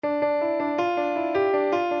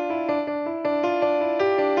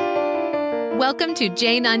Welcome to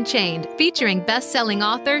Jane Unchained, featuring best-selling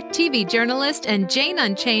author, TV journalist, and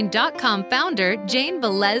JaneUnchained.com founder, Jane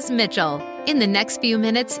Velez Mitchell. In the next few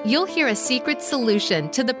minutes, you'll hear a secret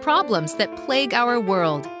solution to the problems that plague our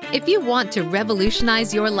world. If you want to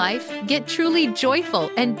revolutionize your life, get truly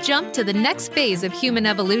joyful, and jump to the next phase of human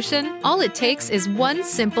evolution, all it takes is one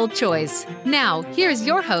simple choice. Now, here's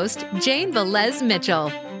your host, Jane Velez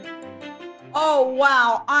Mitchell. Oh,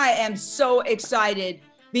 wow. I am so excited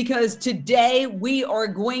because today we are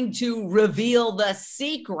going to reveal the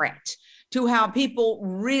secret to how people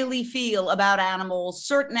really feel about animals,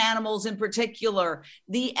 certain animals in particular,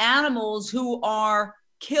 the animals who are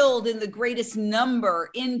killed in the greatest number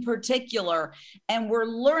in particular. And we're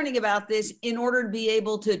learning about this in order to be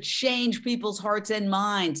able to change people's hearts and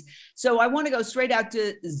minds. So I want to go straight out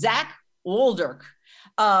to Zach Woldurk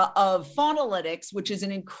of Faunalytics, which is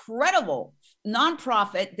an incredible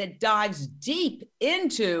nonprofit that dives deep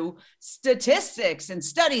into statistics and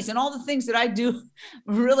studies and all the things that I do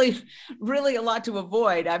really a lot to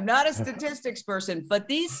avoid. I'm not a statistics person, but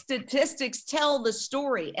these statistics tell the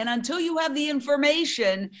story. And until you have the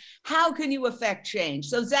information, how can you affect change?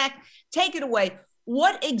 So Zach, take it away.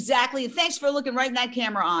 What exactly, thanks for looking right in that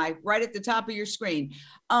camera eye, right at the top of your screen.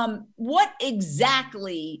 What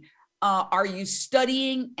exactly are you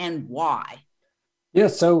studying and why? Yeah,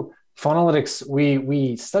 so Faunalytics,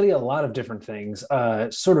 we study a lot of different things,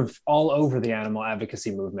 sort of all over the animal advocacy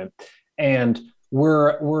movement. And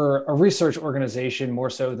we're a research organization more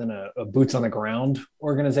so than a boots on the ground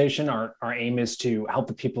organization. Our aim is to help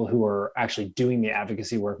the people who are actually doing the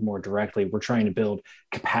advocacy work more directly. We're trying to build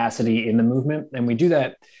capacity in the movement. And we do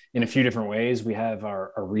that in a few different ways. We have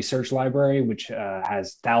our research library, which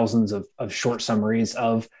has thousands of short summaries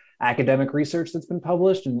of academic research that's been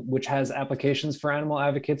published and which has applications for animal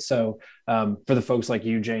advocates. So for the folks like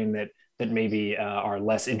you, Jane, that maybe are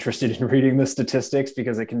less interested in reading the statistics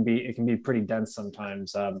because it can be pretty dense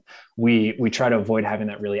sometimes. We try to avoid having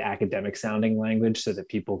that really academic sounding language so that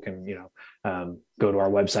people can go to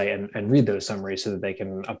our website and read those summaries so that they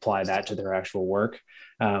can apply that to their actual work.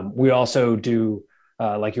 We also do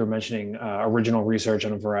like you were mentioning, original research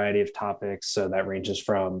on a variety of topics. So that ranges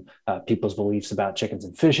from people's beliefs about chickens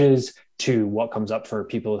and fishes to what comes up for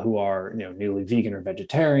people who are newly vegan or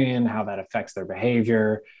vegetarian, how that affects their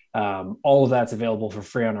behavior. All of that's available for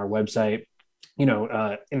free on our website. In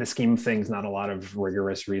the scheme of things, not a lot of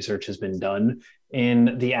rigorous research has been done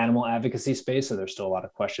in the animal advocacy space. So there's still a lot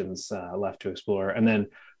of questions left to explore. And then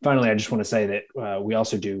finally, I just want to say that we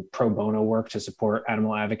also do pro bono work to support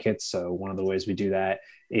animal advocates. So one of the ways we do that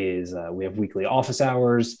is we have weekly office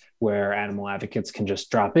hours where animal advocates can just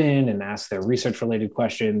drop in and ask their research related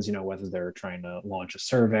questions, whether they're trying to launch a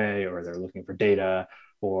survey or they're looking for data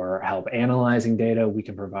or help analyzing data. We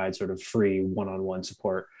can provide sort of free one-on-one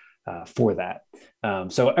support for that.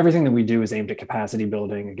 So everything that we do is aimed at capacity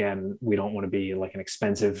building. Again, we don't want to be like an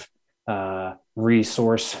expensive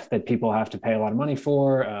resource that people have to pay a lot of money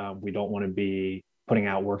for. We don't want to be putting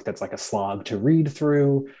out work that's like a slog to read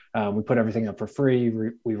through. We put everything up for free.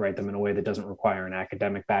 We write them in a way that doesn't require an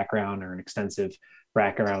academic background or an extensive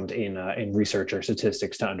background in research or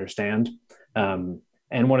statistics to understand.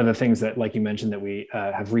 And one of the things that, like you mentioned, that we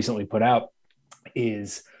have recently put out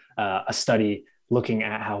is a study looking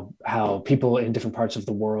at how people in different parts of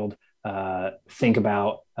the world think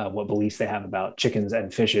about what beliefs they have about chickens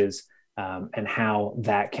and fishes, and how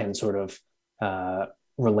that can sort of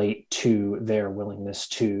relate to their willingness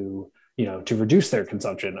to reduce their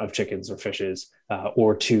consumption of chickens or fishes,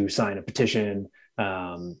 or to sign a petition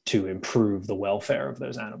to improve the welfare of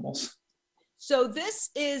those animals. So this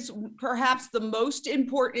is perhaps the most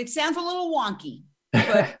important. It sounds a little wonky,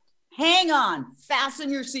 but hang on,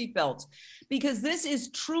 fasten your seatbelts, because this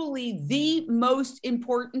is truly the most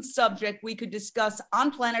important subject we could discuss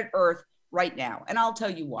on planet Earth right now. And I'll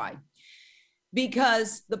tell you why.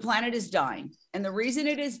 Because the planet is dying. And the reason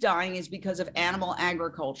it is dying is because of animal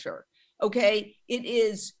agriculture. Okay,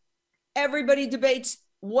 everybody debates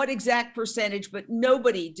what exact percentage, but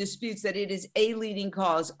nobody disputes that it is a leading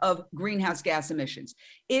cause of greenhouse gas emissions.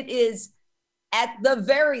 It is at the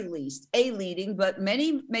very least a leading, but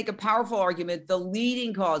many make a powerful argument, the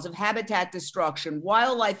leading cause of habitat destruction,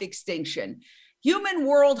 wildlife extinction, human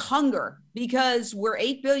world hunger, because we're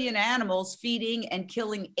 8 billion animals feeding and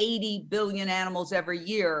killing 80 billion animals every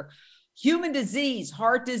year, human disease,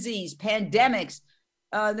 heart disease, pandemics.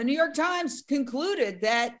 The New York Times concluded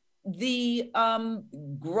that the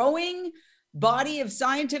growing body of the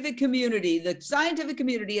scientific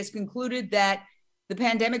community has concluded that The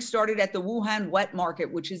pandemic started at the Wuhan wet market,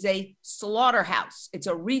 which is a slaughterhouse. It's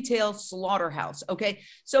a retail slaughterhouse. Okay.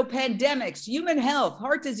 So pandemics, human health,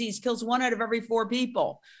 heart disease kills 1 out of every 4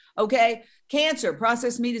 people. Okay. Cancer,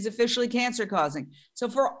 processed meat is officially cancer causing. So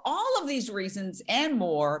for all of these reasons and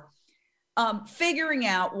more, figuring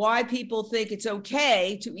out why people think it's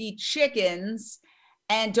okay to eat chickens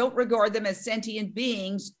and don't regard them as sentient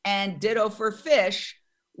beings, and ditto for fish,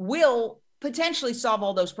 will potentially solve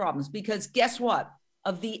all those problems. Because guess what?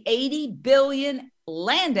 Of the 80 billion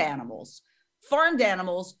land animals, farmed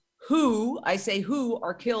animals, I say who,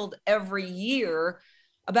 are killed every year,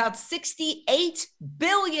 about 68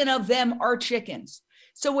 billion of them are chickens.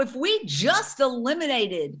 So if we just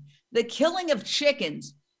eliminated the killing of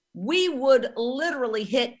chickens, we would literally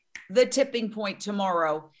hit the tipping point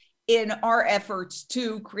tomorrow in our efforts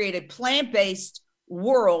to create a plant-based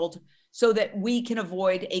world so that we can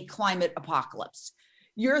avoid a climate apocalypse.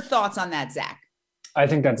 Your thoughts on that, Zach? I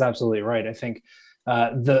think that's absolutely right. I think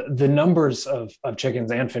the numbers of chickens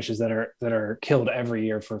and fishes that are killed every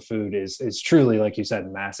year for food is truly, like you said,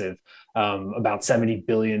 massive. About 70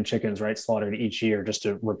 billion chickens, right, slaughtered each year, just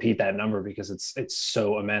to repeat that number because it's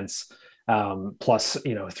so immense. Plus,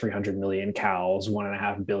 300 million cows,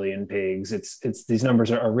 1.5 billion pigs. It's these numbers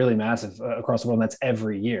are really massive across the world. And that's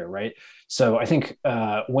every year, right? So I think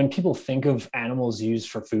when people think of animals used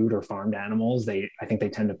for food or farmed animals, I think they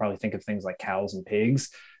tend to probably think of things like cows and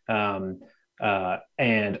pigs,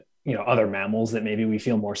 and other mammals that maybe we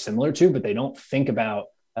feel more similar to, but they don't think about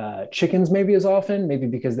chickens maybe as often, maybe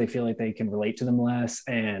because they feel like they can relate to them less,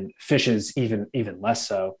 and fishes even less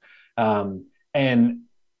so. And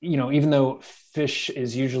even though fish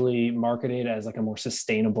is usually marketed as like a more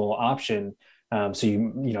sustainable option, so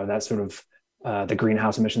that sort of the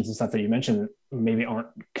greenhouse emissions and stuff that you mentioned maybe aren't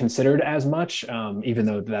considered as much, even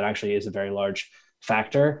though that actually is a very large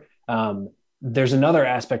factor. There's another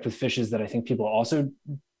aspect with fishes that I think people also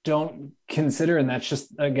don't consider, and that's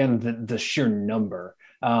just, again, the sheer number.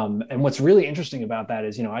 And what's really interesting about that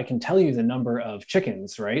is, I can tell you the number of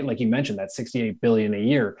chickens, right? Like you mentioned, that 68 billion a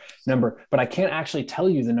year number, but I can't actually tell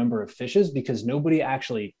you the number of fishes because nobody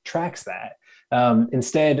actually tracks that.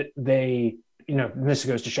 Instead, this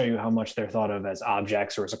goes to show you how much they're thought of as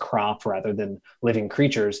objects or as a crop rather than living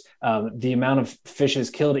creatures. The amount of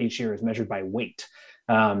fishes killed each year is measured by weight.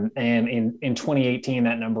 And in 2018,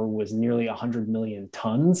 that number was nearly 100 million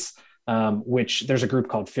tons. Which there's a group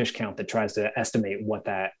called Fish Count that tries to estimate what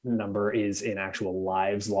that number is in actual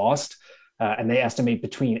lives lost. And they estimate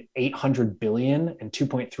between 800 billion and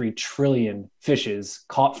 2.3 trillion fishes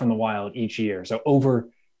caught from the wild each year. So over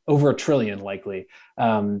a trillion likely.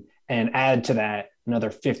 And add to that another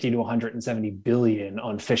 50 to 170 billion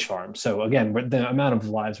on fish farms. So again, the amount of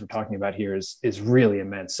lives we're talking about here is really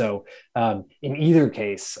immense. So in either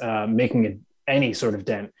case, making any sort of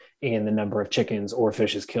dent in the number of chickens or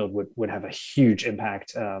fishes killed would have a huge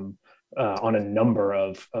impact on a number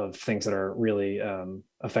of things that are really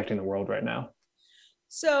affecting the world right now.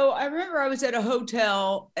 So I remember I was at a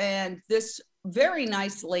hotel and this very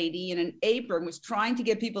nice lady in an apron was trying to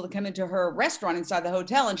get people to come into her restaurant inside the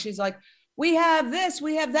hotel. And she's like, we have this,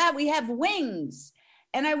 we have that, we have wings.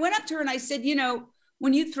 And I went up to her and I said,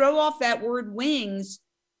 when you throw off that word wings,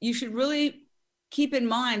 you should really keep in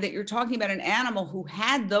mind that you're talking about an animal who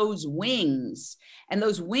had those wings, and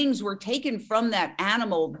those wings were taken from that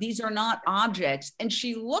animal. These are not objects. And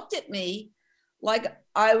she looked at me like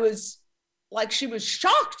she was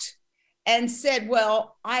shocked and said,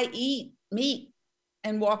 well, I eat meat,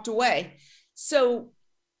 and walked away. So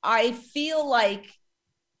I feel like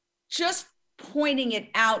just pointing it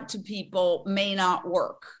out to people may not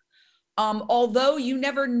work. Although you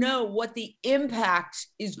never know what the impact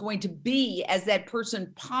is going to be as that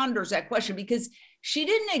person ponders that question, because she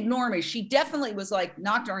didn't ignore me. She definitely was like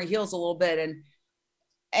knocked on her heels a little bit.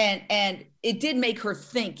 And it did make her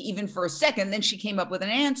think even for a second. Then she came up with an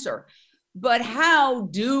answer. But how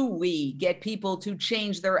do we get people to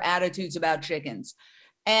change their attitudes about chickens?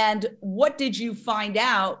 And what did you find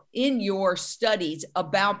out in your studies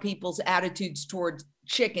about people's attitudes towards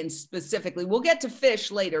chickens specifically? We'll get to fish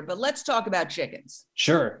later, but let's talk about chickens.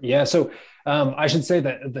 Sure. Yeah. So I should say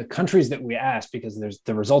that the countries that we asked, because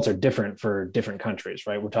the results are different for different countries,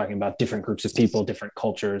 right? We're talking about different groups of people, different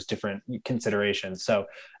cultures, different considerations. So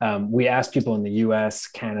we asked people in the US,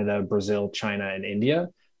 Canada, Brazil, China, and India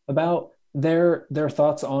about their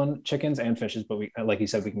thoughts on chickens and fishes, but we, like you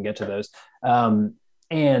said, we can get to those.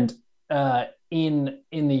 And in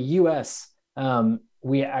the US,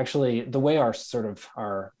 we actually, the way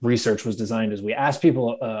our research was designed is we asked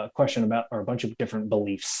people a question about, or a bunch of different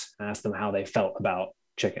beliefs, and asked them how they felt about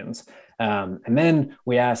chickens. And then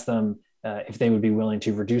we asked them if they would be willing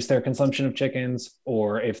to reduce their consumption of chickens,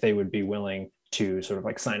 or if they would be willing to sort of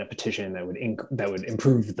like sign a petition that would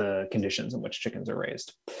improve the conditions in which chickens are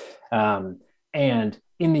raised. And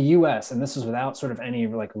in the U.S., and this is without sort of any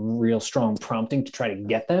like real strong prompting to try to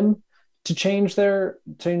get them to change their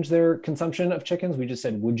consumption of chickens, we just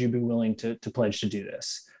said, would you be willing to pledge to do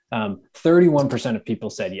this? 31% of people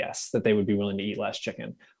said yes, that they would be willing to eat less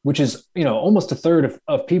chicken, which is, almost a third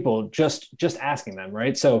of people just asking them,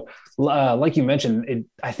 right? So like you mentioned,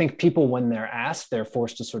 I think people, when they're asked, they're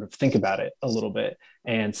forced to sort of think about it a little bit.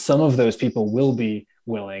 And some of those people will be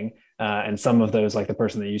willing, and some of those, like the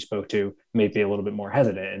person that you spoke to, may be a little bit more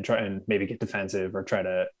hesitant and maybe get defensive or try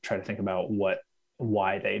to think about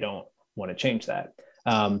why they don't want to change that.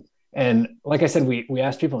 And like I said, we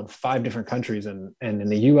asked people in 5 different countries, and in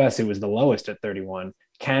the US, it was the lowest at 31.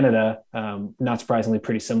 Canada, not surprisingly,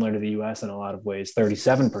 pretty similar to the US in a lot of ways,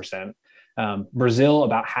 37%. Brazil,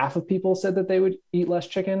 about half of people said that they would eat less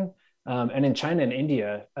chicken. And in China and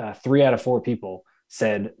India, 3 out of 4 people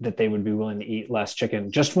said that they would be willing to eat less chicken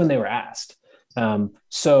just when they were asked.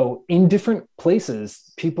 So in different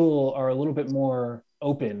places, people are a little bit more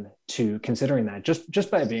open to considering that just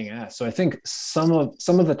by being asked. So I think some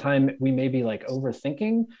of the time we may be like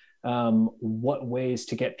overthinking what ways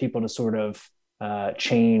to get people to sort of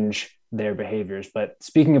change their behaviors. But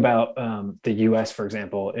speaking about the US, for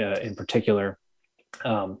example, in particular,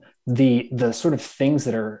 the sort of things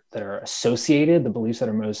that are associated, the beliefs that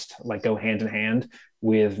are most like go hand in hand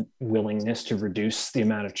with willingness to reduce the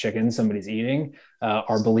amount of chicken somebody's eating,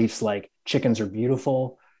 are beliefs like chickens are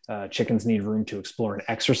beautiful, chickens need room to explore and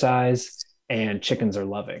exercise, and chickens are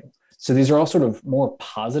loving. So these are all sort of more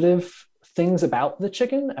positive things about the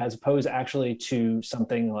chicken, as opposed actually to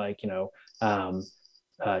something like,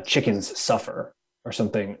 chickens suffer or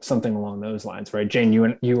something along those lines, right? Jane,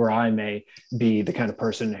 you or I may be the kind of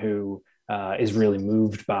person who is really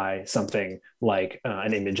moved by something like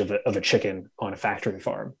an image of a chicken on a factory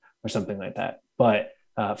farm or something like that. But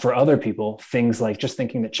for other people, things like just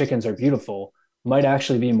thinking that chickens are beautiful might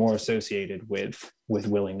actually be more associated with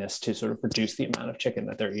willingness to sort of reduce the amount of chicken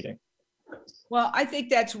that they're eating. Well, I think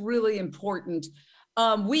that's really important.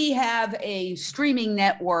 We have a streaming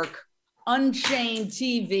network, Unchained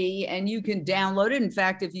TV, and you can download it. In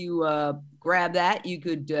fact, if you grab that, you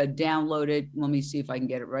could download it. Let me see if I can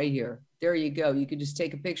get it right here. There you go. You could just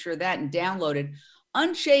take a picture of that and download it.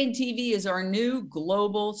 Unchained TV is our new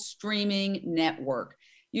global streaming network.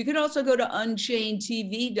 You can also go to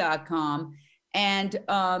unchainedtv.com and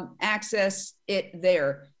access it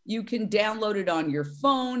there. You can download it on your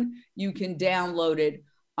phone. You can download it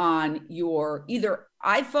on your either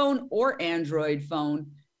iPhone or Android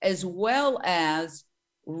phone, as well as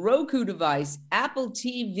Roku device, Apple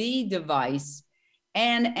TV device,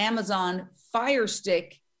 and Amazon Fire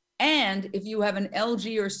Stick. And if you have an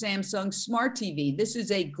LG or Samsung Smart TV, this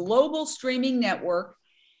is a global streaming network.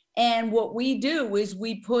 And what we do is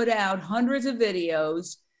we put out hundreds of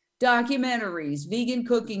videos, documentaries, vegan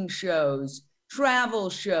cooking shows, travel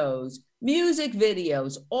shows, music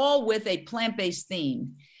videos, all with a plant-based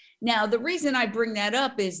theme. Now, the reason I bring that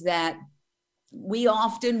up is that we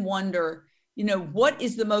often wonder, what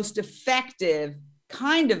is the most effective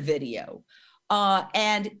kind of video?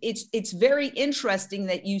 And it's very interesting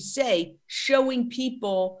that you say showing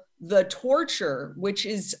people the torture, which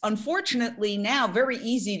is unfortunately now very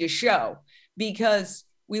easy to show because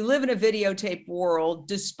we live in a videotape world.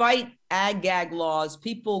 Despite ag-gag laws,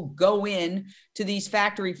 people go in to these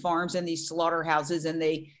factory farms and these slaughterhouses and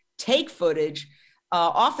they take footage,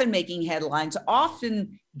 often making headlines,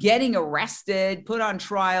 often getting arrested, put on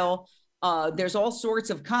trial. There's all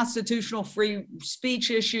sorts of constitutional free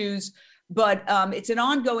speech issues, but it's an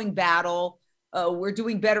ongoing battle. We're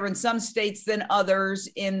doing better in some states than others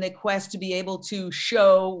in the quest to be able to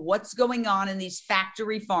show what's going on in these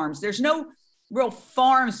factory farms. There's no real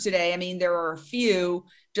farms today. I mean, there are a few,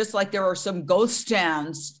 just like there are some ghost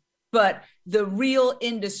towns, but the real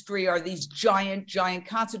industry are these giant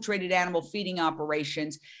concentrated animal feeding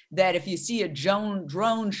operations that if you see a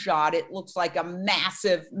drone shot, it looks like a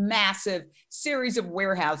massive series of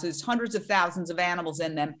warehouses, hundreds of thousands of animals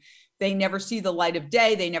in them. They never see the light of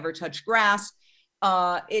day. They never touch grass.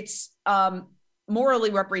 It's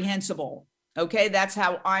morally reprehensible. Okay, that's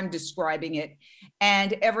how I'm describing it.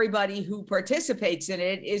 And everybody who participates in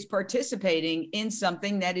it is participating in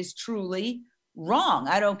something that is truly wrong.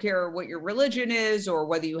 I don't care what your religion is or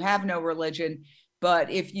whether you have no religion,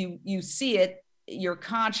 but if you see it, your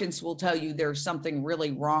conscience will tell you there's something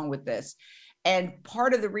really wrong with this. And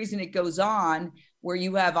part of the reason it goes on, where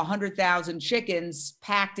you have 100,000 chickens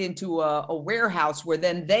packed into a warehouse, where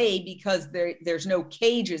then because there's no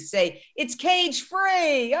cages, say it's cage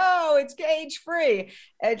free. Oh, it's cage free.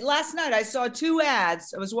 And last night I saw 2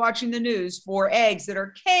 ads. I was watching the news for eggs that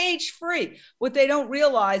are cage free. What they don't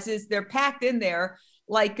realize is they're packed in there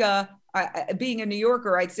like being a New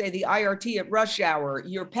Yorker, I'd say the IRT at rush hour.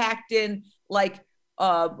 You're packed in like,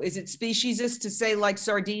 is it speciesist to say like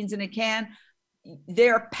sardines in a can?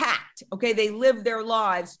 They're packed. Okay, they live their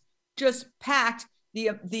lives just packed.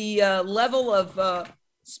 The level of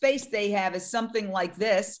space they have is something like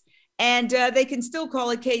this, and they can still call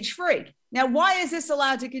it cage free. Now, why is this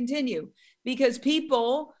allowed to continue? Because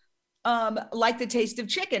people like the taste of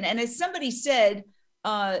chicken, and as somebody said,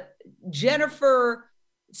 Jennifer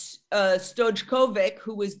Stojkovic,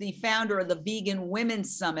 who was the founder of the Vegan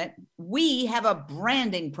Women's Summit, we have a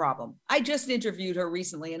branding problem. I just interviewed her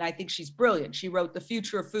recently, and I think she's brilliant. She wrote The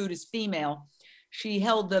Future of Food is Female. She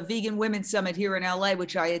held the Vegan Women's Summit here in LA,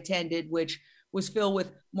 which I attended, which was filled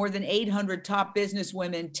with more than 800 top business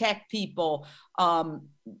women, tech people,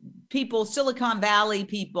 Silicon Valley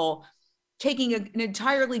people, taking an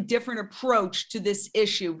entirely different approach to this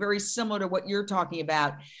issue, very similar to what you're talking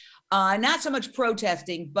about. Not so much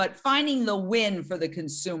protesting, but finding the win for the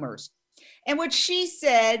consumers. And what she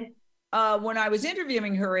said when I was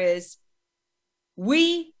interviewing her is,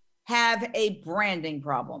 we have a branding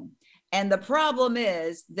problem. And the problem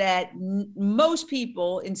is that most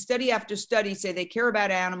people in study after study say they care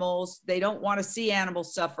about animals, they don't want to see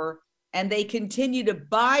animals suffer, and they continue to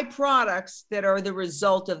buy products that are the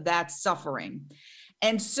result of that suffering.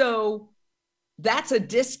 And so that's a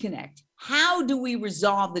disconnect. How do we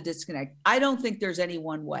resolve the disconnect? I don't think there's any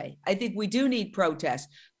one way. I think we do need protest,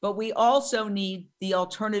 but we also need the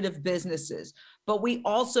alternative businesses. But we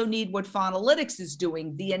also need what Faunalytics is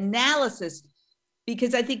doing, the analysis,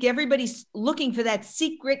 because I think everybody's looking for that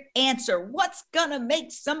secret answer. What's gonna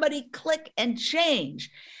make somebody click and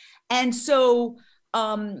change? And so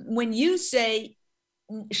when you say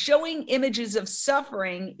showing images of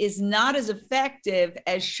suffering is not as effective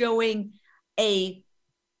as showing a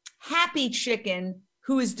happy chicken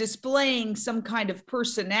who is displaying some kind of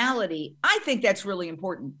personality, I think that's really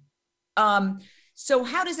important. So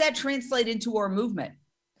how does that translate into our movement?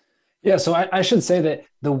 Yeah, so I should say that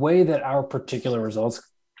the way that our particular results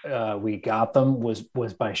we got them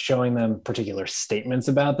was by showing them particular statements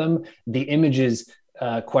about them. The images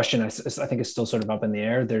question I think is still sort of up in the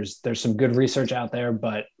air. There's some good research out there,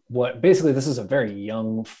 but basically this is a very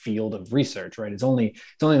young field of research, right? It's only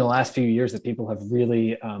in the last few years that people have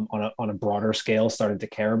really on a broader scale started to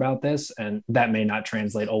care about this, and that may not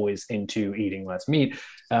translate always into eating less meat,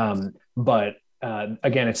 but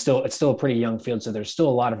again, it's still a pretty young field, so there's still a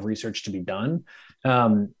lot of research to be done,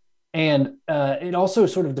 and it also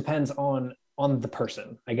sort of depends on the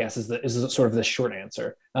person, I guess, is sort of the short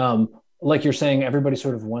answer. Like you're saying, everybody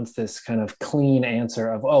sort of wants this kind of clean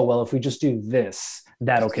answer of, oh, well, if we just do this,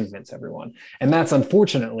 that'll convince everyone. And that's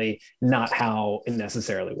unfortunately not how it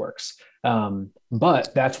necessarily works.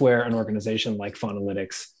 But that's where an organization like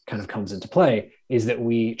Faunalytics kind of comes into play, is that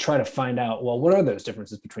we try to find out, well, what are those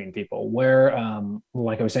differences between people? Where,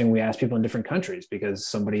 like I was saying, we ask people in different countries, because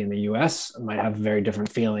somebody in the US might have a very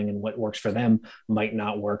different feeling, and what works for them might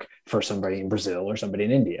not work for somebody in Brazil or somebody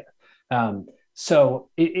in India. So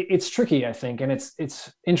it's tricky, I think. And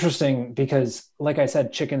it's interesting because, like I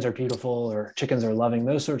said, chickens are beautiful or chickens are loving.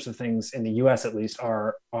 Those sorts of things in the US, at least,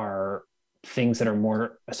 are things that are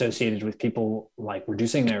more associated with people like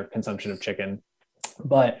reducing their consumption of chicken.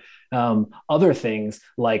 But other things,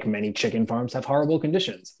 like many chicken farms have horrible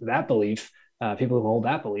conditions. That belief, people who hold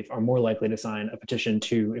that belief are more likely to sign a petition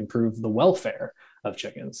to improve the welfare of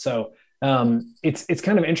chickens. So it's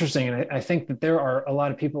kind of interesting. And I think that there are a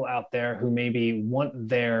lot of people out there who maybe want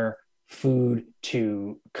their food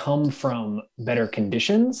to come from better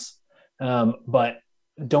conditions, but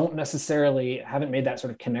haven't made that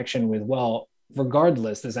sort of connection with, well,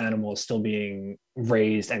 regardless, this animal is still being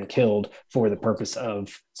raised and killed for the purpose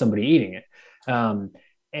of somebody eating it.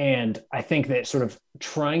 And I think that sort of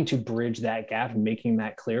trying to bridge that gap and making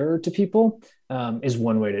that clearer to people is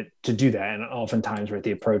one way to do that. And oftentimes, right,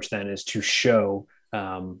 the approach then is to show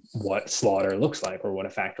what slaughter looks like or what a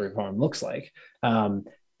factory farm looks like.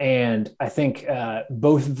 And I think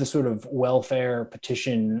both the sort of welfare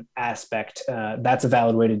petition aspect, that's a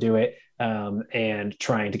valid way to do it. And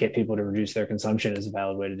trying to get people to reduce their consumption is a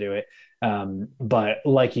valid way to do it. But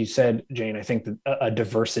like you said, Jane, I think that a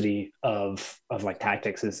diversity of like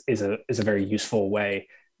tactics is a very useful way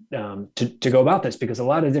to go about this, because a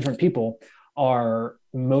lot of different people are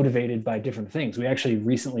motivated by different things. We actually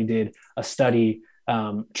recently did a study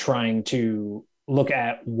trying to look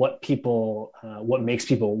at what makes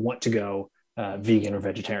people want to go vegan or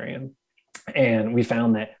vegetarian. And we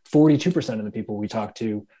found that 42% of the people we talked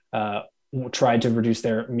to tried to reduce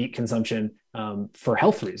their meat consumption for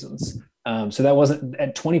health reasons. So that wasn't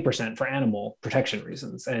at 20% for animal protection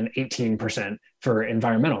reasons and 18% for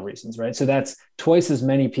environmental reasons, right? So that's twice as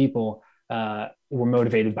many people were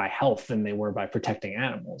motivated by health than they were by protecting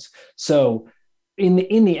animals. So in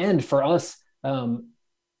the end, for us,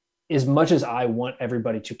 as much as I want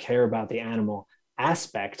everybody to care about the animal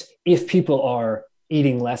aspect, if people are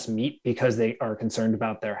eating less meat because they are concerned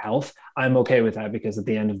about their health, I'm okay with that, because at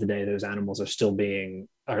the end of the day, those animals are still being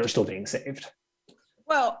saved.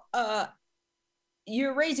 Well,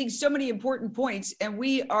 you're raising so many important points, and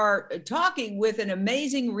we are talking with an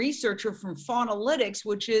amazing researcher from Faunalytics,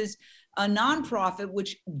 which is a nonprofit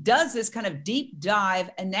which does this kind of deep dive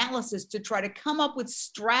analysis to try to come up with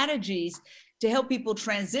strategies to help people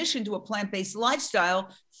transition to a plant-based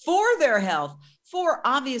lifestyle for their health, for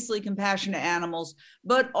obviously compassion to animals,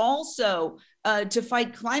 but also to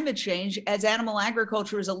fight climate change, as animal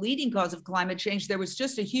agriculture is a leading cause of climate change. There was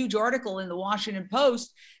just a huge article in the Washington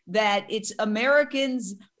Post that it's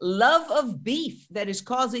Americans' love of beef that is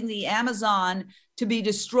causing the Amazon to be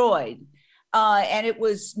destroyed. And it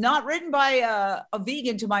was not written by a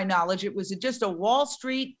vegan, to my knowledge. It was just a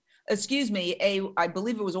I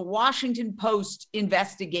believe it was a Washington Post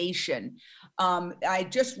investigation. I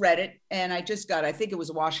just read it, and I think it was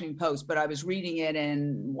a Washington Post, but I was reading it,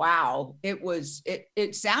 and wow,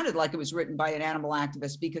 it sounded like it was written by an animal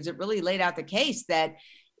activist, because it really laid out the case that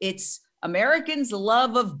it's Americans'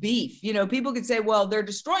 love of beef. You know, people could say, well, they're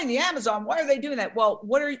destroying the Amazon. Why are they doing that? Well,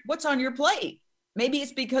 what's on your plate? Maybe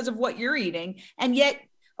it's because of what you're eating. And yet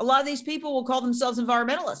a lot of these people will call themselves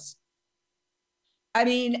environmentalists. I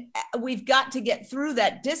mean, we've got to get through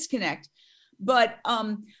that disconnect. But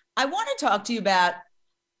I want to talk to you about,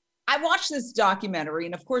 I watched this documentary,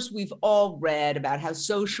 and of course we've all read about how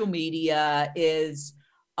social media is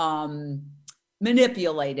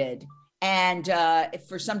manipulated, and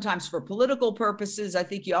sometimes for political purposes. I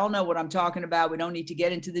think you all know what I'm talking about. We don't need to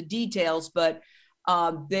get into the details, but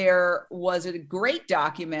there was a great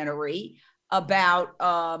documentary about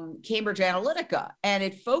Cambridge Analytica, and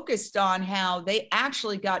it focused on how they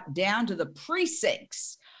actually got down to the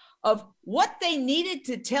precincts of what they needed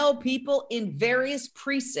to tell people in various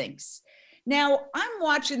precincts. Now, I'm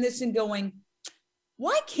watching this and going,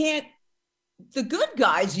 why can't the good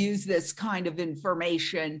guys use this kind of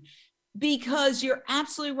information? Because you're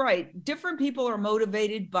absolutely right. Different people are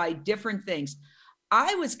motivated by different things.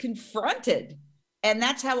 I was confronted, and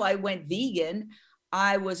that's how I went vegan.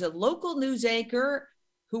 I was a local news anchor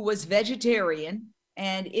who was vegetarian,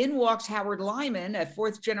 and in walks Howard Lyman, a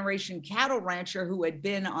fourth generation cattle rancher who had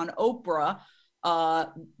been on Oprah.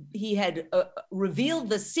 He had revealed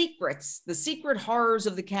the secret horrors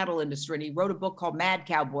of the cattle industry, and he wrote a book called Mad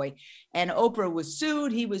Cowboy. And Oprah was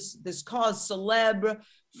sued. He was this cause célèbre,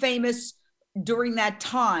 famous during that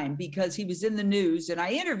time because he was in the news. And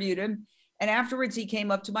I interviewed him. And afterwards, he came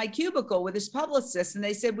up to my cubicle with his publicist, and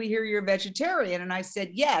they said, "We hear you're a vegetarian." And I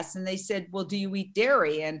said, "Yes." And they said, "Well, do you eat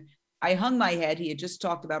dairy?" And I hung my head. He had just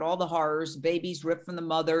talked about all the horrors, babies ripped from the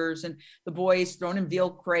mothers, and the boys thrown in veal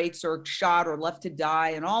crates or shot or left to die,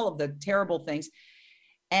 and all of the terrible things.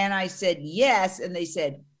 And I said, "Yes." And they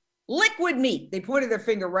said, "Liquid meat." They pointed their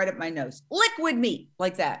finger right at my nose. "Liquid meat,"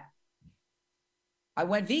 like that. I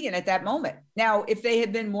went vegan at that moment. Now, if they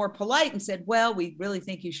had been more polite and said, "Well, we really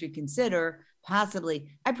think you should consider possibly,"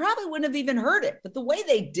 I probably wouldn't have even heard it. But the way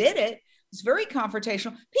they did it was very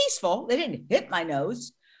confrontational, peaceful. They didn't hit my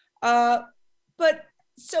nose. But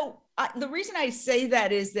so the reason I say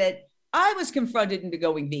that is that I was confronted into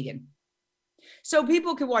going vegan. So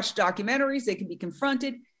people can watch documentaries, they can be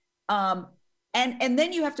confronted. And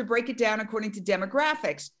then you have to break it down according to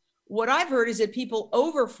demographics. What I've heard is that people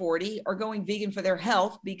over 40 are going vegan for their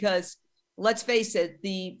health because, let's face it,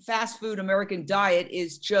 the fast food American diet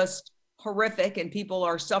is just horrific, and people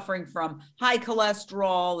are suffering from high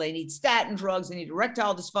cholesterol. They need statin drugs, they need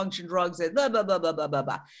erectile dysfunction drugs, blah, blah, blah, blah, blah, blah,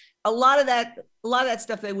 blah. A lot of that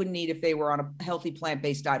stuff they wouldn't need if they were on a healthy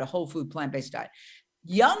plant-based diet, a whole food plant-based diet.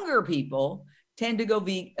 Younger people tend to go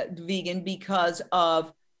vegan because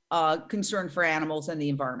of concern for animals and the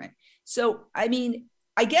environment. So, I mean,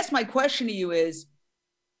 I guess my question to you is,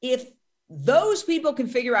 if those people can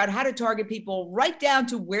figure out how to target people right down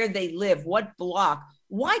to where they live, what block,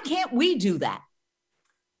 why can't we do that?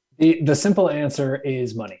 The simple answer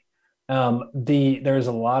is money. There's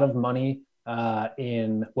a lot of money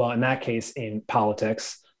in that case, in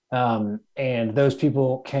politics. And those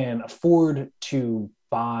people can afford to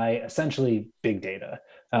buy essentially big data.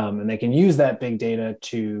 And they can use that big data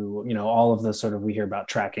to, all of the sort of, we hear about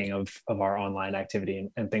tracking of our online activity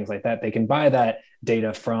and things like that. They can buy that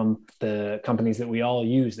data from the companies that we all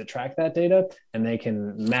use that track that data, and they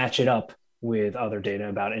can match it up with other data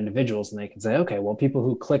about individuals. And they can say, okay, well, people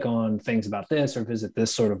who click on things about this or visit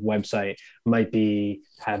this sort of website might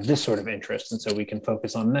have this sort of interest. And so we can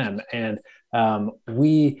focus on them. And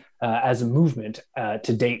we, as a movement,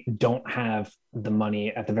 to date, don't have the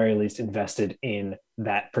money, at the very least, invested in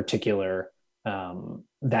that particular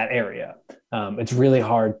that area. It's really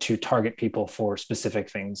hard to target people for specific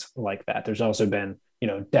things like that. There's also been,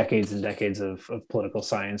 decades and decades of political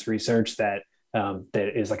science research that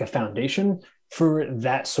is like a foundation for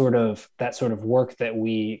that sort of work that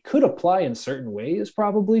we could apply in certain ways,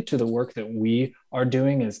 probably, to the work that we are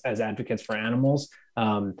doing as advocates for animals,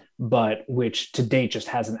 but which to date just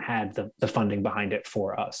hasn't had the funding behind it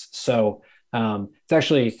for us. So it's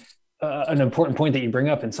actually an important point that you bring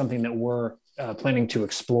up, and something that we're planning to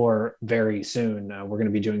explore very soon. We're going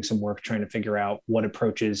to be doing some work trying to figure out what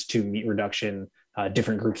approaches to meat reduction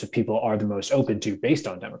different groups of people are the most open to based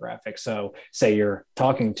on demographics. So say you're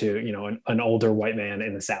talking to, an older white man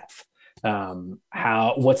in the South.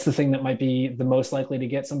 What's the thing that might be the most likely to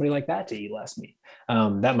get somebody like that to eat less meat?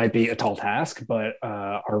 That might be a tall task, but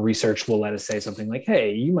our research will let us say something like,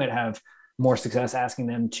 hey, you might have more success asking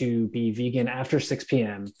them to be vegan after 6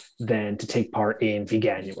 p.m. than to take part in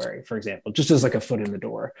Veganuary, for example, just as like a foot in the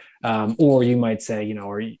door. Or you might say,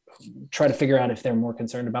 or you try to figure out if they're more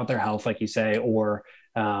concerned about their health, like you say, or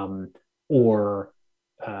the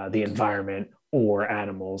environment or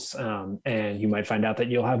animals. And you might find out that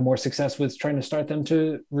you'll have more success with trying to start them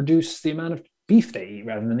to reduce the amount of beef they eat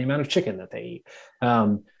rather than the amount of chicken that they eat.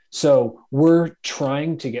 So we're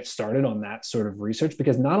trying to get started on that sort of research,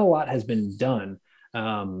 because not a lot has been done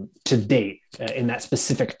to date in that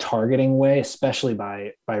specific targeting way, especially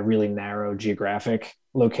by really narrow geographic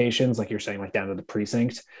locations, like you're saying, like down to the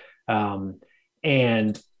precinct.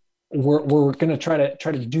 And we're going to try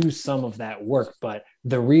to do some of that work, but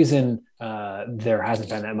the reason there hasn't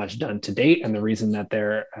been that much done to date, and the reason that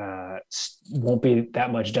there won't be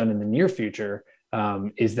that much done in the near future,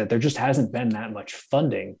 is that there just hasn't been that much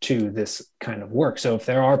funding to this kind of work. So if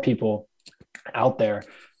there are people out there,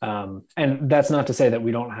 and that's not to say that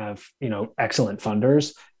we don't have, excellent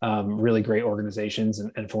funders, really great organizations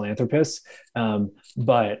and philanthropists.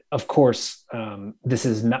 But of course, this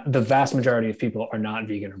is not, the vast majority of people are not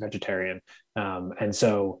vegan or vegetarian. And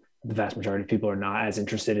so the vast majority of people are not as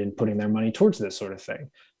interested in putting their money towards this sort of thing.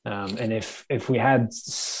 And if we had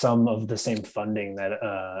some of the same funding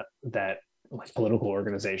that like political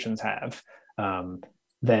organizations have,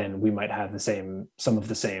 then we might have some of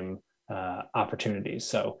the same opportunities.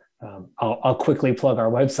 So I'll quickly plug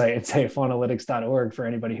our website and say faunalytics.org for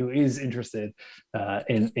anybody who is interested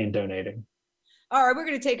in donating. All right, we're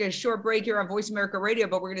going to take a short break here on Voice America Radio,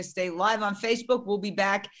 but we're going to stay live on Facebook. We'll be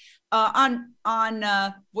back on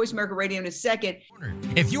Voice America Radio in a second.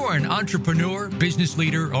 If you are an entrepreneur, business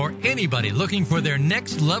leader, or anybody looking for their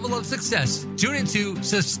next level of success, tune into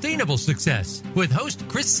Sustainable Success with host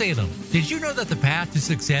Chris Salem. Did you know that the path to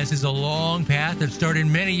success is a long path that started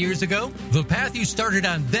many years ago? The path you started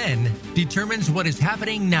on then determines what is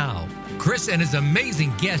happening now. Chris and his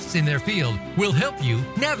amazing guests in their field will help you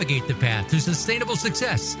navigate the path to sustainable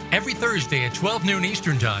success every Thursday at 12 noon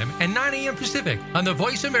Eastern Time and 9 a.m. Pacific on the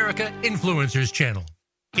Voice America Influencers channel.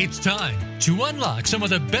 It's time to unlock some of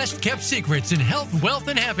the best-kept secrets in health, wealth,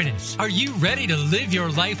 and happiness. Are you ready to live your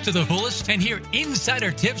life to the fullest and hear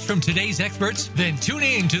insider tips from today's experts? Then tune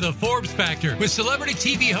in to The Forbes Factor with celebrity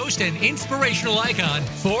TV host and inspirational icon,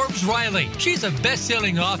 Forbes Riley. She's a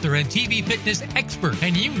best-selling author and TV fitness expert,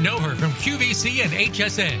 and you know her from QVC and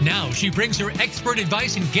HSN. Now she brings her expert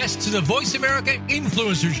advice and guests to the Voice America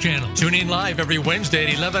Influencers channel. Tune in live every Wednesday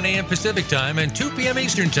at 11 a.m. Pacific Time and 2 p.m.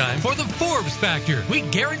 Eastern Time for The Forbes Factor. We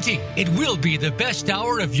guarantee it will be the best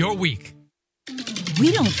hour of your week.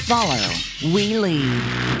 We don't follow, we lead.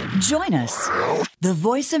 Join us, the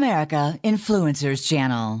Voice America Influencers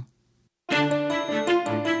channel.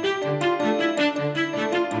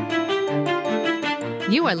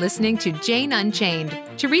 You are listening to Jane Unchained.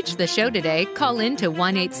 To reach the show today, call in to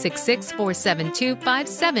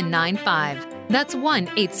 1-866-472-5795. That's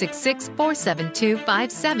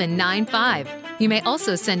 1-866-472-5795. You may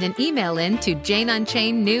also send an email in to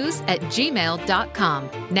janeunchainednews@gmail.com.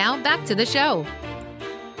 Now back to the show.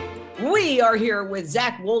 We are here with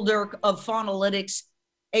Zach Woldurk of Faunalytics,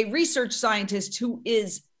 a research scientist who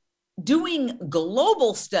is doing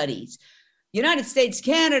global studies United States,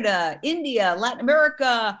 Canada, India, Latin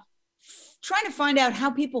America, trying to find out how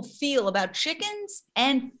people feel about chickens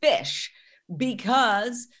and fish,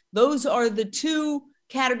 because those are the two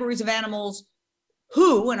categories of animals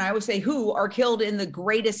who, and I would say who, are killed in the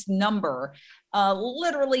greatest number.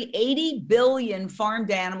 Literally 80 billion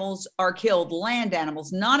farmed animals are killed, land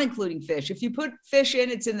animals, not including fish. If you put fish in,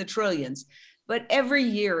 it's in the trillions. But every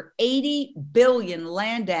year, 80 billion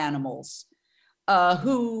land animals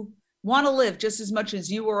who want to live just as much as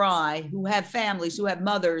you or I, who have families, who have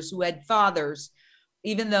mothers, who had fathers,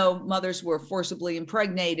 even though mothers were forcibly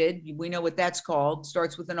impregnated. We know what that's called,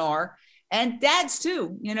 starts with an R. And dads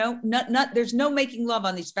too, you know, there's no making love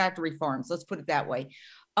on these factory farms. Let's put it that way.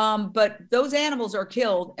 But those animals are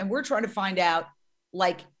killed, and we're trying to find out,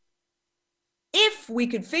 like, if we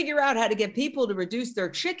could figure out how to get people to reduce their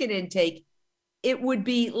chicken intake, it would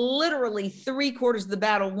be literally 3/4 of the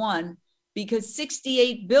battle won, because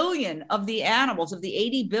 68 billion of the animals of the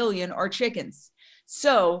 80 billion are chickens.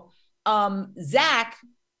 So, Zach,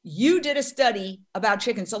 you did a study about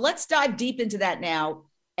chickens. So let's dive deep into that now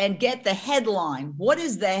and get the headline. What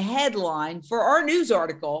is the headline for our news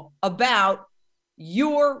article about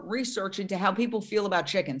your research into how people feel about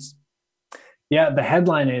chickens? Yeah, the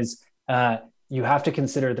headline is you have to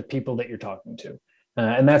consider the people that you're talking to.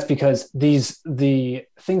 And that's because the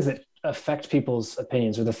things that affect people's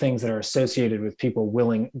opinions, or the things that are associated with people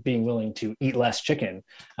being willing to eat less chicken,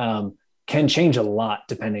 can change a lot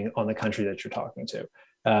depending on the country that you're talking to,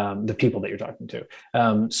 the people that you're talking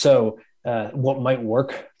to. So what might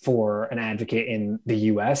work for an advocate in the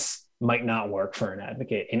US might not work for an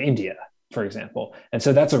advocate in India, for example. And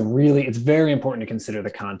so it's very important to consider the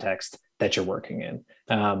context that you're working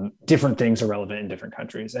in. Different things are relevant in different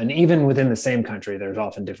countries. And even within the same country, there's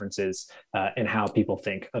often differences in how people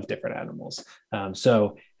think of different animals.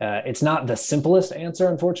 So it's not the simplest answer,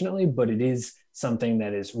 unfortunately, but it is something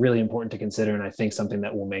that is really important to consider. And I think something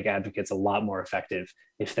that will make advocates a lot more effective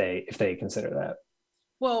if they consider that.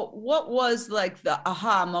 Well, what was like the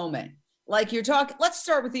aha moment? Like you're talking, let's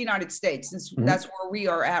start with the United States, since that's where we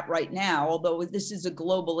are at right now, although this is a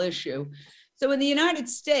global issue. So in the United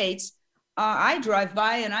States, I drive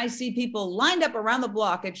by and I see people lined up around the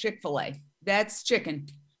block at Chick-fil-A. That's chicken.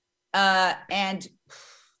 And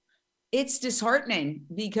it's disheartening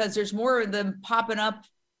because there's more of them popping up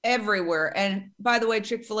everywhere. And by the way,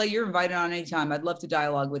 Chick-fil-A, you're invited on anytime. I'd love to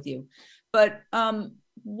dialogue with you. But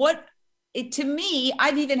to me,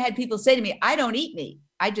 I've even had people say to me, I don't eat meat.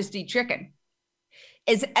 I just eat chicken.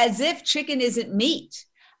 As if chicken isn't meat.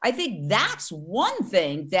 I think that's one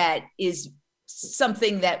thing that is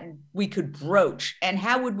something that we could broach. And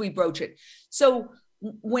how would we broach it? So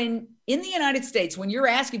when in the United States, when you're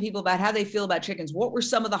asking people about how they feel about chickens, what were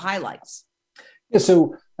some of the highlights? Yeah,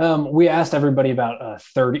 so we asked everybody about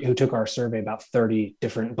 30 who took our survey about 30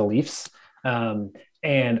 different beliefs.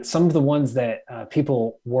 And some of the ones that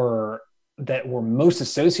people were most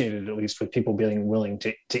associated, at least, with people being willing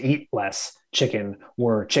to eat less chicken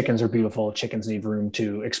were chickens are beautiful, chickens need room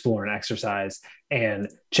to explore and exercise, and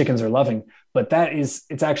chickens are loving. But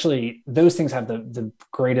it's actually, those things have the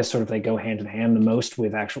greatest sort of, they go hand in hand the most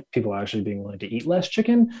with people actually being willing to eat less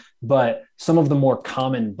chicken. But some of the more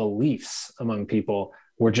common beliefs among people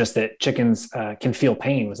were just that chickens can feel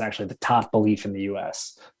pain was actually the top belief in the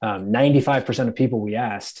US. 95% of people we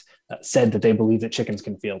asked said that they believe that chickens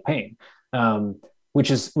can feel pain.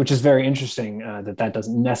 Which is very interesting, that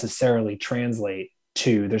doesn't necessarily translate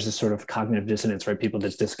to, there's this sort of cognitive dissonance, right? People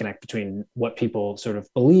just disconnect between what people sort of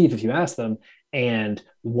believe if you ask them and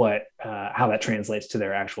how that translates to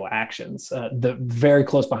their actual actions. The very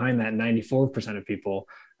close behind that, 94% of people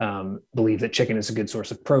believe that chicken is a good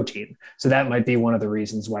source of protein. So that might be one of the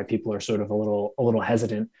reasons why people are sort of a little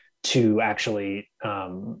hesitant to actually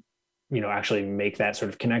actually make that sort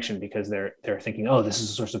of connection, because they're thinking, oh, this is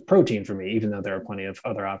a source of protein for me, even though there are plenty of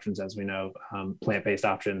other options, as we know, plant-based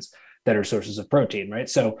options that are sources of protein, right?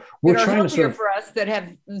 So we're trying to sort of, for us that have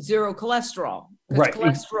zero cholesterol, right?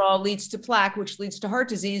 Cholesterol leads to plaque, which leads to heart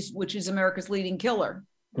disease, which is America's leading killer.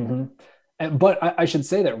 Mm-hmm. But I should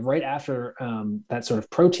say that right after that sort of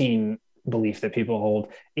protein belief that people hold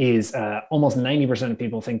is almost 90% of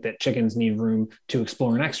people think that chickens need room to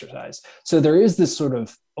explore and exercise. So there is this sort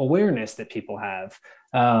of awareness that people have.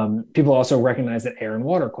 People also recognize that air and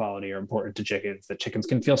water quality are important to chickens, that chickens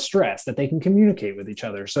can feel stress, that they can communicate with each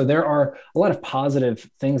other. So there are a lot of positive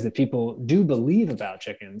things that people do believe about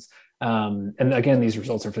chickens. And again, these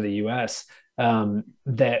results are for the US,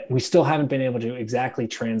 that we still haven't been able to exactly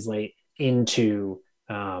translate into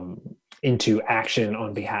action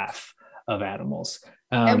on behalf of animals.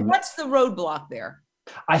 And what's the roadblock there?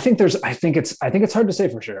 I think it's hard to say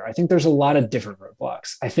for sure. I think there's a lot of different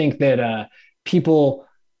roadblocks. I think that people,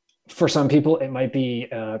 for some people, it might be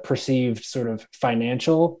perceived sort of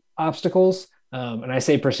financial obstacles. And I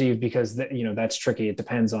say perceived because that's tricky. It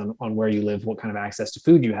depends on where you live, what kind of access to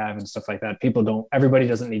food you have and stuff like that. Everybody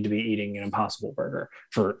doesn't need to be eating an Impossible Burger,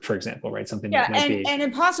 for example, right? Something that might be. And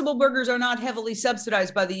Impossible Burgers are not heavily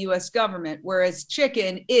subsidized by the US government, whereas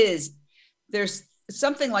chicken is. There's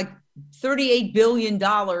something like $38 billion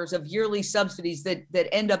of yearly subsidies that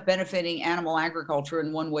end up benefiting animal agriculture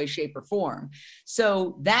in one way, shape, or form.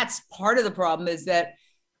 So that's part of the problem, is that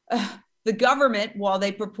the government, while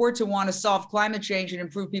they purport to want to solve climate change and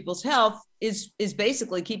improve people's health, is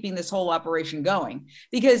basically keeping this whole operation going.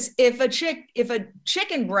 Because if a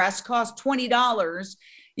chicken breast costs $20,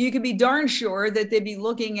 you could be darn sure that they'd be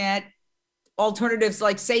looking at alternatives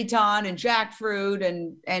like seitan and jackfruit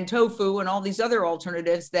and tofu and all these other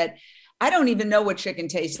alternatives that I don't even know what chicken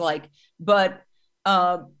tastes like, but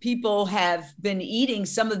people have been eating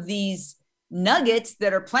some of these nuggets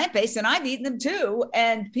that are plant-based, and I've eaten them too.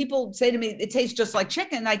 And people say to me, it tastes just like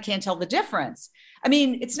chicken. I can't tell the difference. I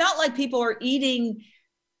mean, it's not like people are eating.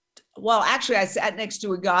 Well, actually, I sat next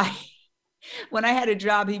to a guy when I had a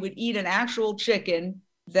job. He would eat an actual chicken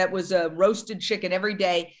that was a roasted chicken every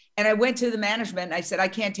day. And I went to the management and I said, I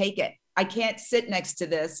can't take it. I can't sit next to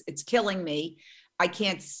this. It's killing me. I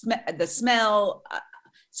can't the smell.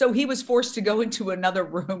 So he was forced to go into another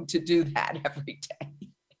room to do that every day.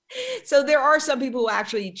 So there are some people who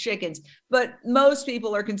actually eat chickens, but most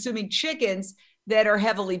people are consuming chickens that are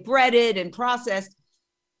heavily breaded and processed.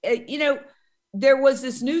 There was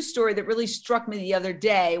this news story that really struck me the other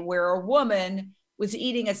day where a woman was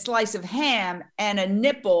eating a slice of ham and a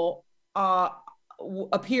nipple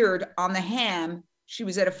appeared on the ham. She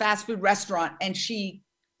was at a fast food restaurant and she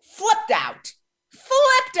flipped out.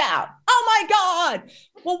 Oh my God.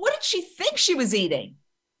 Well, what did she think she was eating?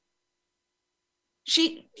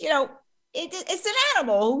 It's an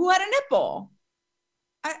animal who had a nipple.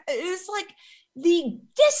 It's like the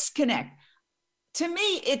disconnect. To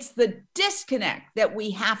me, it's the disconnect that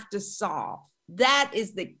we have to solve. That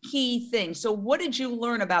is the key thing. So what did you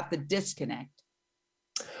learn about the disconnect?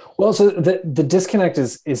 Well, so the disconnect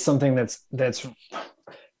is something that's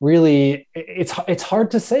really, it's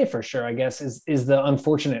hard to say for sure, I guess, is the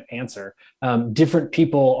unfortunate answer. Different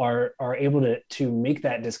people are able to make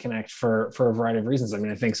that disconnect for a variety of reasons. I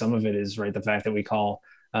mean, I think some of it is, right, the fact that we call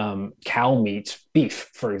cow meat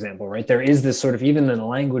beef, for example, right? There is this sort of, even in the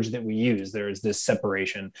language that we use, there is this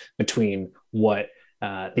separation between what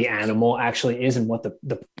the animal actually is and what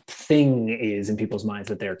the thing is in people's minds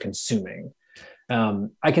that they're consuming.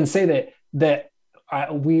 I can say that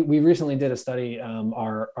we recently did a study,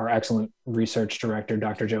 our excellent research director,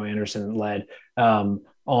 Dr. Joe Anderson, led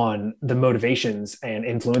on the motivations and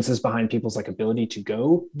influences behind people's ability to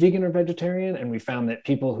go vegan or vegetarian. And we found that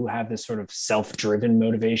people who have this sort of self-driven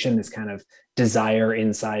motivation, this kind of desire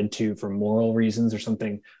inside for moral reasons or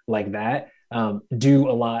something like that, do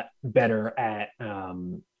a lot better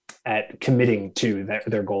at committing to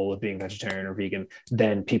their goal of being vegetarian or vegan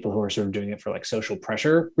than people who are sort of doing it for social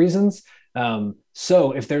pressure reasons.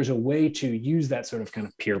 So if there's a way to use that sort of kind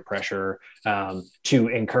of peer pressure to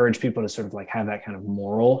encourage people to sort of have that kind of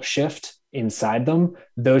moral shift inside them,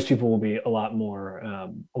 those people will be a lot more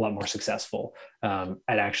successful at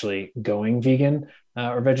actually going vegan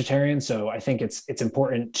or vegetarian. So I think it's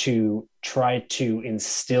important to try to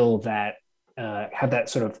instill that, have that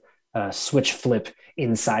sort of switch flip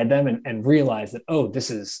inside them and realize that, oh, this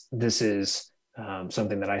is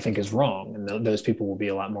something that I think is wrong. And those people will be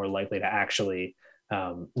a lot more likely to actually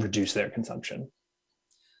reduce their consumption.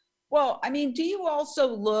 Well, I mean, do you also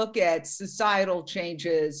look at societal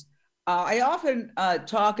changes? I often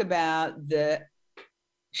talk about the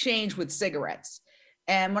change with cigarettes.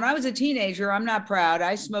 And when I was a teenager, I'm not proud,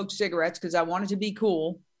 I smoked cigarettes because I wanted to be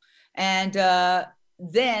cool. And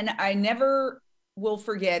then I never will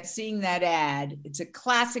forget seeing that ad. It's a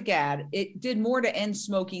classic ad. It did more to end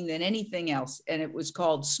smoking than anything else. And it was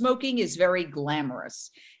called "Smoking is Very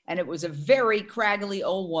Glamorous." And it was a very craggly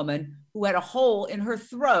old woman who had a hole in her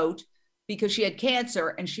throat because she had cancer,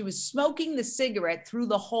 and she was smoking the cigarette through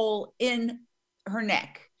the hole in her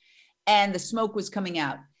neck, and the smoke was coming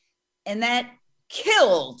out. And that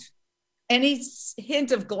killed any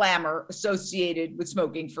hint of glamour associated with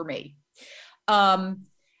smoking for me.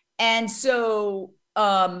 And so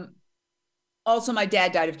also my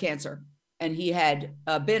dad died of cancer, and he had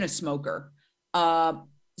been a smoker.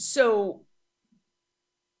 So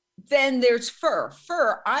then there's fur.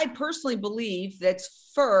 I personally believe that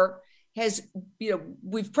fur has,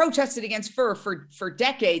 we've protested against fur for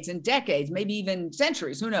decades and decades, maybe even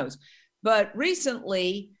centuries, who knows? But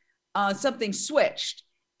recently, something switched,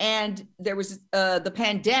 and there was the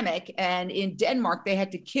pandemic, and in Denmark, they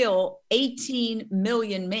had to kill 18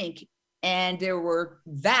 million mink, and there were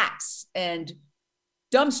vats and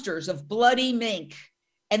dumpsters of bloody mink.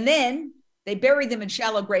 And then they buried them in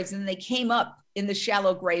shallow graves, and then they came up in the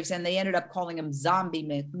shallow graves, and they ended up calling them zombie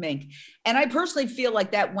mink. And I personally feel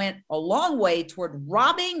like that went a long way toward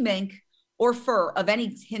robbing mink or fur of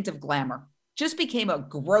any hint of glamour. Just became a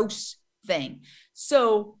gross thing.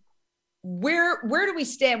 So where do we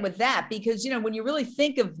stand with that? Because, when you really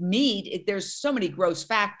think of meat, there's so many gross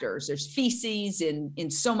factors. There's feces in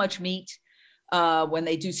so much meat when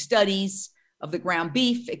they do studies of the ground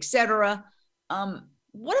beef, etc.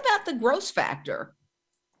 What about the gross factor?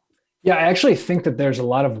 Yeah, I actually think that there's a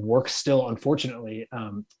lot of work still, unfortunately,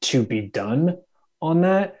 to be done on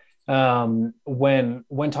that.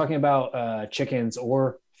 When talking about chickens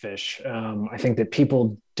or fish, I think that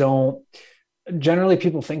people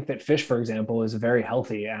think that fish, for example, is a very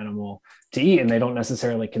healthy animal to eat, and they don't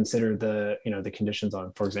necessarily consider the conditions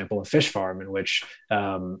on, for example, a fish farm in which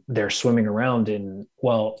they're swimming around in.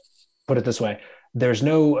 Well, put it this way: there's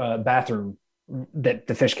no bathroom that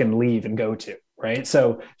the fish can leave and go to. Right.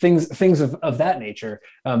 So things of that nature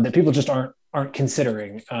that people just aren't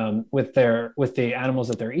considering with the animals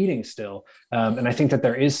that they're eating still. And I think that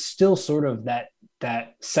there is still sort of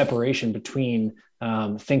that separation between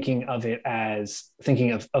thinking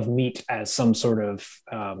of meat as some sort of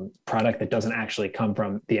product that doesn't actually come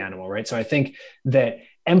from the animal. Right. So I think that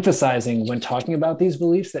emphasizing when talking about these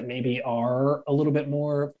beliefs that maybe are a little bit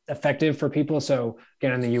more effective for people. So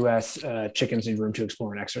again, in the US, chickens need room to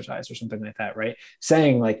explore and exercise or something like that, right?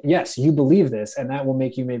 Saying like, yes, you believe this, and that will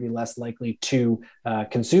make you maybe less likely to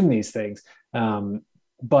consume these things.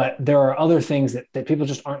 But there are other things that people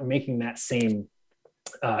just aren't making that same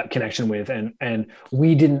connection with. And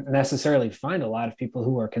we didn't necessarily find a lot of people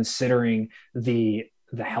who are considering the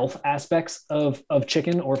health aspects of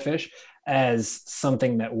chicken or fish as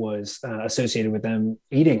something that was associated with them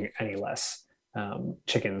eating any less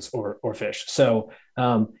chickens or fish. So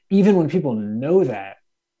even when people know that,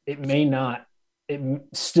 it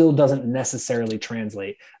still doesn't necessarily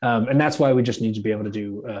translate. And that's why we just need to be able to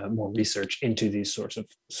do more research into these sorts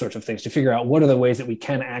of things to figure out what are the ways that we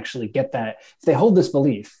can actually get that. If they hold this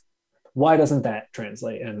belief, why doesn't that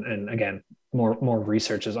translate? And again, more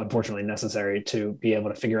research is unfortunately necessary to be able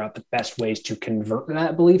to figure out the best ways to convert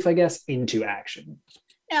that belief, I guess, into action.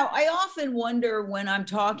 Now, I often wonder when I'm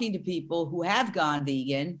talking to people who have gone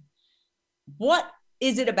vegan, what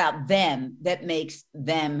is it about them that makes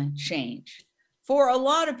them change? For a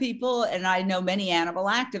lot of people, and I know many animal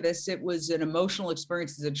activists, it was an emotional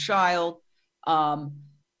experience as a child.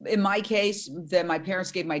 In my case, then my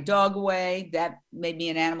parents gave my dog away. That made me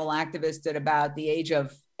an animal activist at about the age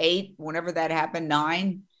of 8, whenever that happened,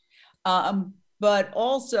 9. But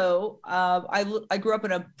also, I grew up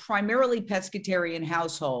in a primarily pescatarian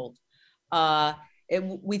household.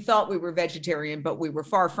 We thought we were vegetarian, but we were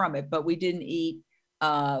far from it. But we didn't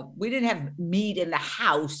have meat in the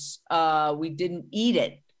house. We didn't eat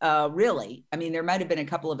it, really. I mean, there might have been a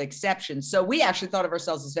couple of exceptions. So we actually thought of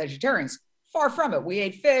ourselves as vegetarians. Far from it. We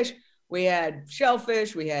ate fish, we had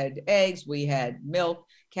shellfish, we had eggs, we had milk,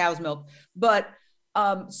 cow's milk. But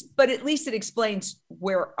at least it explains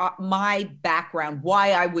where my background,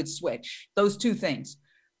 why I would switch, those two things.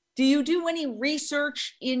 Do you do any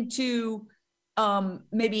research into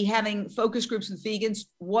maybe having focus groups with vegans?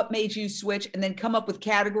 What made you switch, and then come up with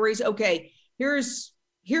categories? Okay, here's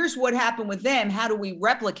what happened with them. How do we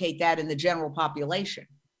replicate that in the general population?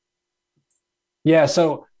 Yeah,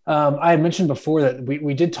 so I had mentioned before that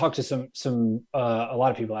we did talk to a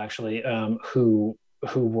lot of people actually who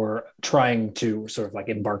were trying to sort of like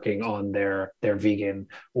embarking on their vegan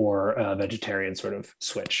or vegetarian sort of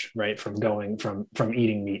switch, right? From going from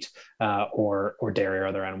eating meat or dairy or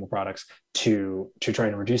other animal products to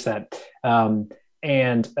trying to reduce that.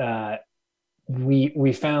 And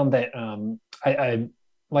we found that I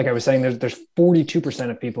like I was saying, there's 42%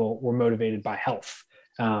 of people were motivated by health.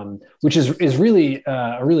 Which is really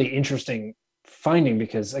a really interesting finding,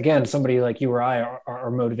 because again, somebody like you or I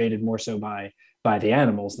are motivated more so by the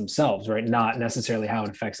animals themselves, right? Not necessarily how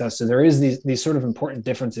it affects us. So there is these sort of important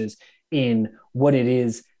differences in what it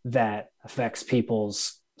is that affects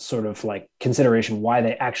people's sort of like consideration, why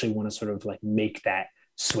they actually want to sort of like make that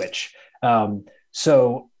switch.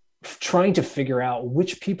 So trying to figure out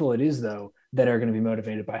which people it is though that are going to be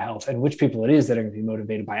motivated by health and which people it is that are going to be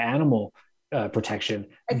motivated by animal protection.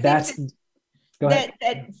 Go ahead.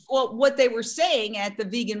 Well, what they were saying at the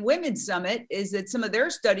Vegan Women's Summit is that some of their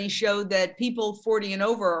studies showed that people 40 and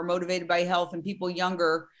over are motivated by health, and people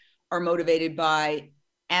younger are motivated by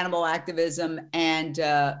animal activism and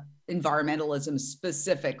environmentalism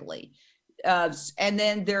specifically. And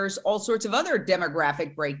then there's all sorts of other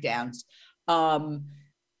demographic breakdowns,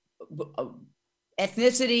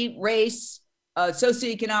 ethnicity, race,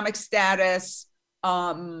 socioeconomic status.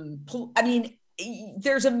 I mean,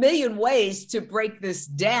 there's a million ways to break this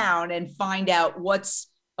down and find out what's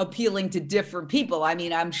appealing to different people. I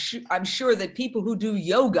mean, I'm sure that people who do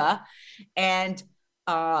yoga and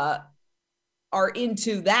are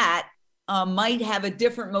into that might have a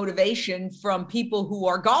different motivation from people who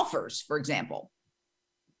are golfers, for example.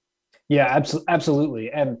 Yeah,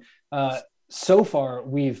 absolutely. And so far,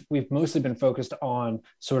 we've mostly been focused on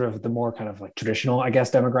sort of the more kind of like traditional, I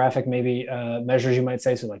guess, demographic maybe measures you might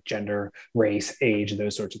say, so like gender, race, age,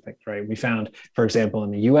 those sorts of things, right? We found, for example,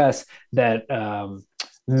 in the U.S. that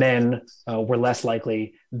men were less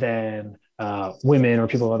likely than women or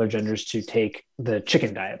people of other genders to take the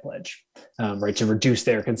chicken diet pledge, right, to reduce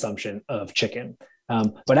their consumption of chicken.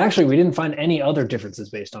 But actually, we didn't find any other differences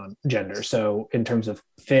based on gender. So in terms of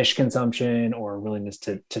fish consumption or willingness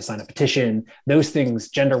to sign a petition, those things,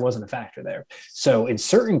 gender wasn't a factor there. So in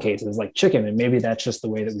certain cases, like chicken, and maybe that's just the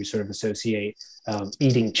way that we sort of associate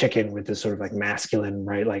eating chicken with this sort of like masculine,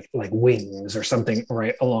 right, like wings or something,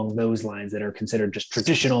 right, along those lines that are considered just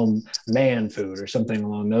traditional man food or something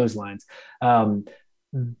along those lines.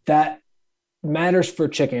 That matters for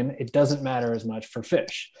chicken. It doesn't matter as much for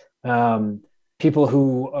fish. People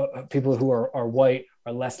who are white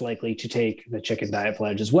are less likely to take the chicken diet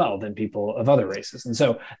pledge as well than people of other races. And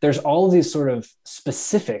so there's all of these sort of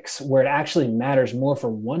specifics where it actually matters more for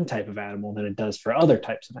one type of animal than it does for other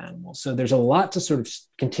types of animals. So there's a lot to sort of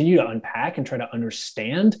continue to unpack and try to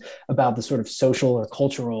understand about the sort of social or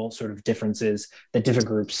cultural sort of differences that different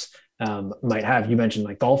groups might have. You mentioned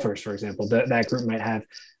like golfers, for example, that group might have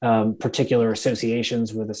particular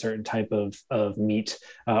associations with a certain type of meat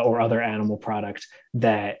or other animal product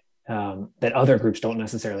that other groups don't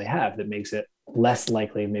necessarily have, that makes it less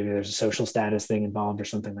likely. Maybe there's a social status thing involved or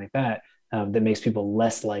something like that, that makes people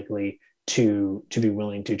less likely to be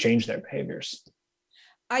willing to change their behaviors.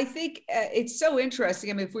 I think it's so interesting.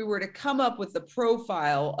 I mean, if we were to come up with the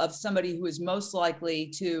profile of somebody who is most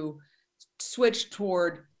likely to switch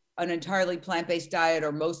toward an entirely plant-based diet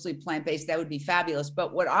or mostly plant-based, that would be fabulous.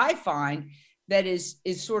 But what I find that is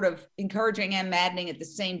sort of encouraging and maddening at the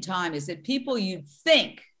same time is that people you'd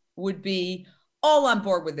think would be all on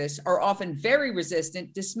board with this are often very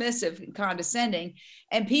resistant, dismissive, and condescending.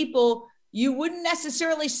 And people you wouldn't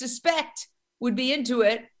necessarily suspect would be into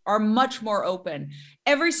it are much more open.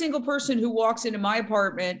 Every single person who walks into my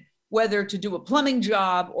apartment, whether to do a plumbing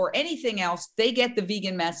job or anything else, they get the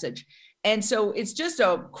vegan message. And so it's just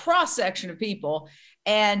a cross section of people.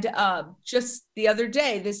 And just the other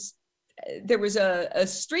day, there was a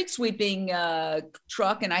street sweeping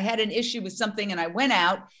truck, and I had an issue with something, and I went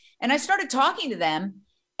out and I started talking to them.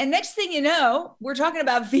 And next thing you know, we're talking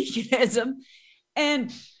about veganism.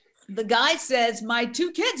 And the guy says, my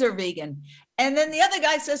 2 kids are vegan. And then the other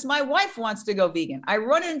guy says, my wife wants to go vegan. I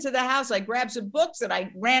run into the house, I grabbed some books, and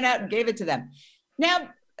I ran out and gave it to them. Now,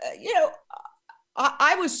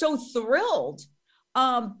 I was so thrilled.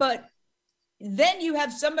 But then you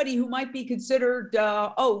have somebody who might be considered,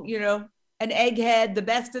 an egghead, the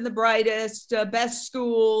best and the brightest, best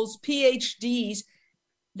schools, PhDs,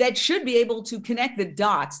 that should be able to connect the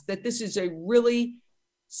dots that this is a really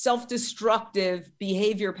self-destructive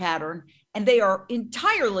behavior pattern. And they are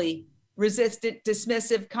entirely resistant,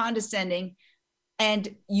 dismissive, condescending,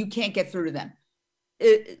 and you can't get through to them,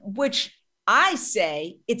 which I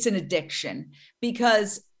say it's an addiction,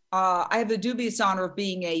 because I have the dubious honor of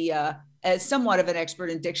being as somewhat of an expert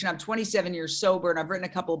in addiction. I'm 27 years sober, and I've written a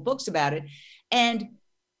couple of books about it. And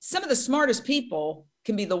some of the smartest people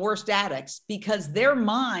can be the worst addicts because their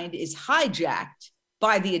mind is hijacked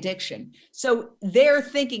by the addiction. So they're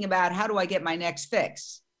thinking about, how do I get my next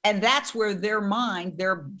fix? And that's where their mind,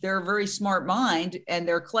 their very smart mind and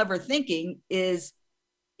their clever thinking is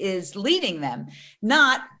leading them.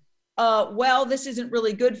 Not, this isn't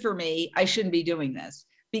really good for me, I shouldn't be doing this,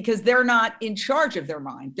 because they're not in charge of their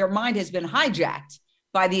mind. Their mind has been hijacked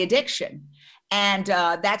by the addiction. And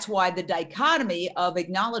that's why the dichotomy of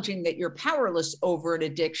acknowledging that you're powerless over an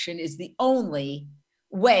addiction is the only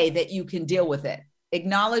way that you can deal with it.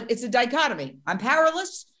 Acknowledge it's a dichotomy. I'm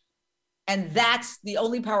powerless, and that's the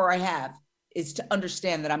only power I have, is to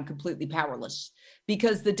understand that I'm completely powerless.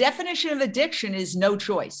 Because the definition of addiction is no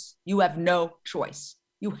choice. You have no choice.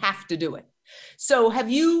 You have to do it. So have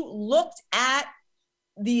you looked at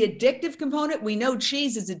the addictive component? We know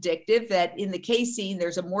cheese is addictive, that in the casein,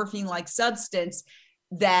 there's a morphine-like substance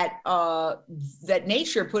that that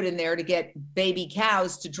nature put in there to get baby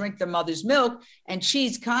cows to drink their mother's milk, and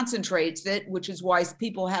cheese concentrates it, which is why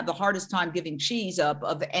people have the hardest time giving cheese up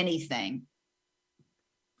of anything.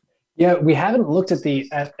 Yeah, we haven't looked at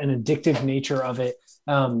an addictive nature of it,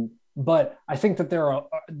 but I think that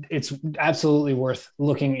it's absolutely worth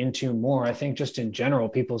looking into more. I think just in general,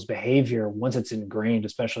 people's behavior, once it's ingrained,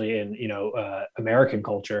 especially in American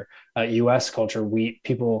culture, U.S. culture,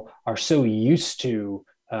 people are so used to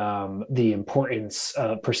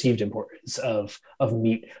the perceived importance of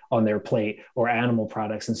meat on their plate or animal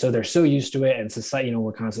products, and so they're so used to it. And society,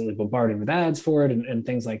 we're constantly bombarded with ads for it and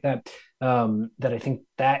things like that. That I think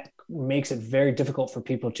that makes it very difficult for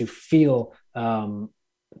people to feel,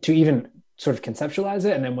 to even sort of conceptualize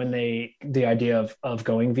it. And then when the idea of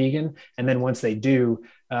going vegan, and then once they do,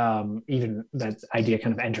 even that idea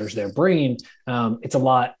kind of enters their brain, there's a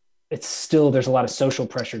lot of social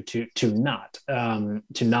pressure to not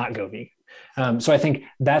go vegan. So I think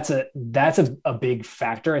that's a big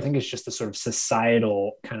factor. I think it's just the sort of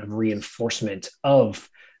societal kind of reinforcement of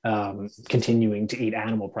continuing to eat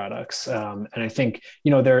animal products. And I think,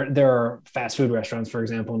 there are fast food restaurants, for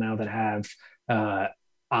example, now that have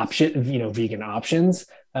vegan options.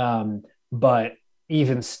 But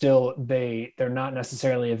even still, they're not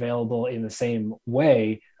necessarily available in the same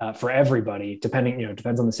way for everybody,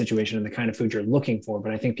 depends on the situation and the kind of food you're looking for.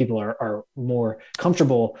 But I think people are more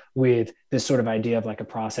comfortable with this sort of idea of like a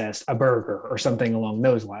burger or something along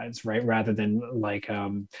those lines, right? Rather than like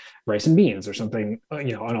rice and beans or something,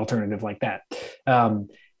 an alternative like that.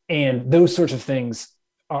 And those sorts of things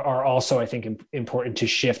are also, I think, important to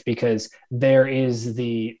shift, because there is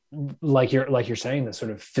like you're saying, the sort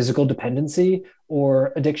of physical dependency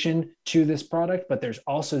or addiction to this product, but there's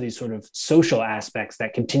also these sort of social aspects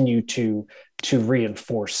that continue to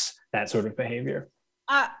reinforce that sort of behavior.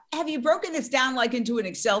 Have you broken this down like into an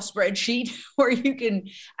Excel spreadsheet where you can,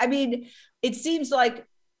 it seems like,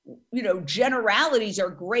 generalities are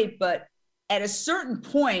great, but at a certain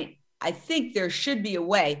point, I think there should be a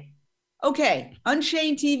way. Okay,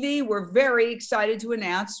 Unchained TV, we're very excited to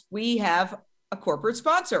announce we have a corporate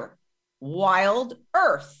sponsor, Wild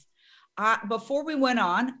Earth. Before we went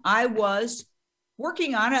on, I was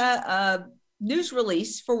working on a news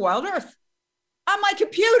release for Wild Earth. On my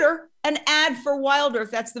computer, an ad for Wild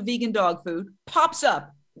Earth, that's the vegan dog food, pops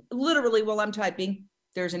up. Literally, while I'm typing,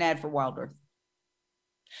 there's an ad for Wild Earth.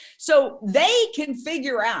 So they can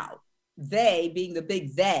figure out, they being the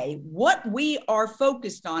big they, what we are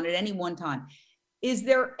focused on at any one time. Is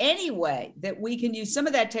there any way that we can use some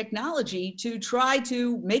of that technology to try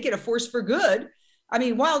to make it a force for good?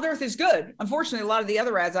 Wild Earth is good. Unfortunately, a lot of the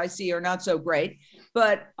other ads I see are not so great,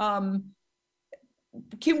 but can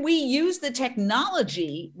we use the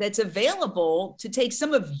technology that's available to take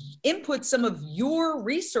some of your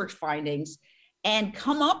research findings and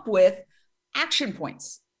come up with action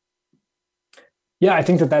points? Yeah, I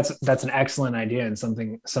think that's an excellent idea, and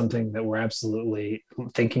something that we're absolutely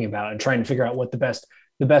thinking about and trying to figure out what the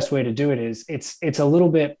best way to do it is. It's a little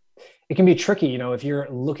bit, it can be tricky, if you're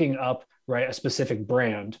looking up, right, a specific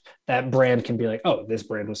brand, that brand can be like, oh, this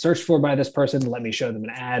brand was searched for by this person, let me show them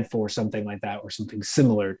an ad for something like that or something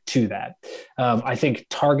similar to that. I think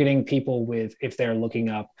targeting people with, if they're looking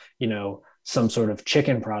up, some sort of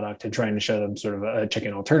chicken product and trying to show them sort of a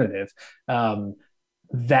chicken alternative,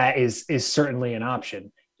 that is certainly an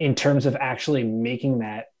option. In terms of actually making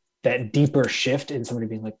that deeper shift in somebody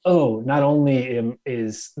being like, oh, not only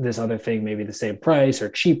is this other thing maybe the same price or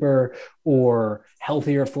cheaper or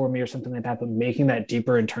healthier for me or something like that, but making that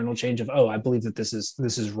deeper internal change of, oh, I believe that this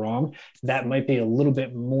is wrong, that might be a little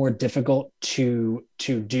bit more difficult to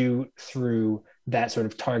do through that sort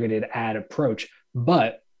of targeted ad approach.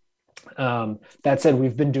 But that said,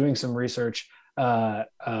 we've been doing some research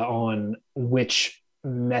on which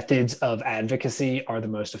methods of advocacy are the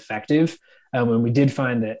most effective. And we did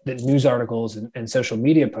find that news articles and social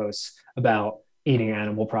media posts about eating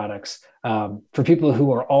animal products, for people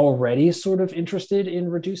who are already sort of interested in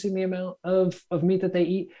reducing the amount of meat that they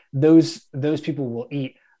eat, those people will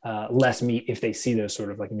eat less meat if they see those sort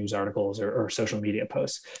of like news articles or social media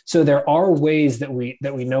posts. So there are ways that we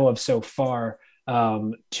know of so far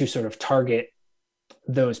to sort of target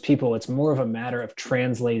those people. It's more of a matter of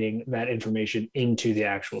translating that information into the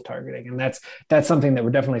actual targeting. And that's something that we're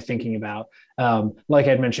definitely thinking about. Like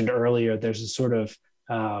I'd mentioned earlier, there's a sort of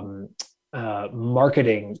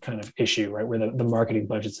marketing kind of issue, right? Where the marketing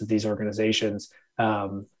budgets of these organizations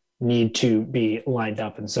need to be lined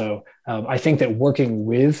up. And so I think that working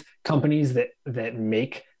with companies that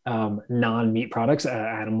make non-meat products,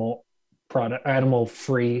 animal-free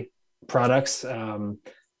products,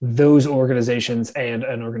 those organizations and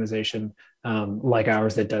an organization like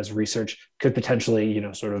ours that does research could potentially,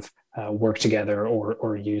 sort of work together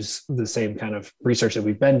or use the same kind of research that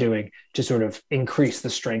we've been doing to sort of increase the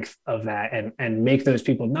strength of that and make those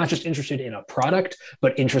people not just interested in a product,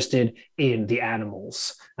 but interested in the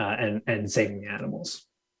animals and saving the animals.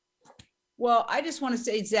 Well, I just want to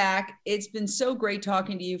say, Zach, it's been so great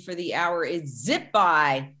talking to you for the hour. It's zipped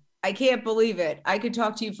by. I can't believe it. I could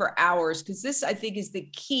talk to you for hours because this, I think, is the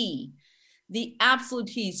key, the absolute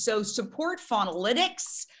key. So support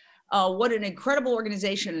Faunalytics. What an incredible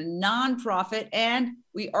organization, a nonprofit. And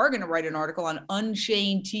we are going to write an article on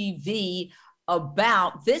Unchained TV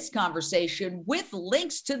about this conversation with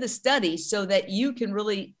links to the study so that you can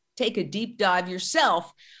really take a deep dive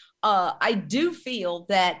yourself. I do feel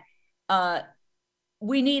that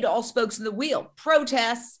we need all spokes in the wheel,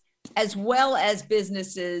 protests, as well as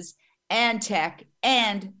businesses and tech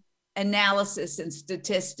and analysis and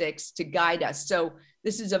statistics to guide us. So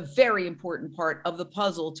this is a very important part of the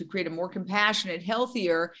puzzle to create a more compassionate,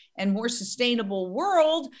 healthier, and more sustainable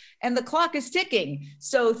world. And the clock is ticking.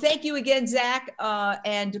 So thank you again, Zach,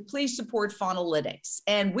 and please support Faunalytics.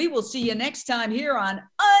 And we will see you next time here on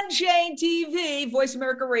Unchained TV, Voice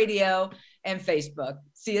America Radio, and Facebook.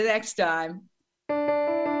 See you next time.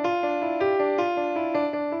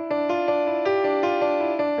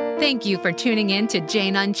 Thank you for tuning in to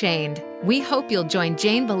Jane Unchained. We hope you'll join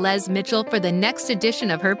Jane Velez Mitchell for the next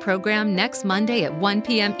edition of her program next Monday at 1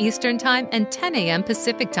 p.m. Eastern Time and 10 a.m.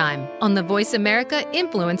 Pacific Time on the Voice America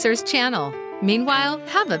Influencers channel. Meanwhile,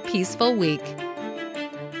 have a peaceful week.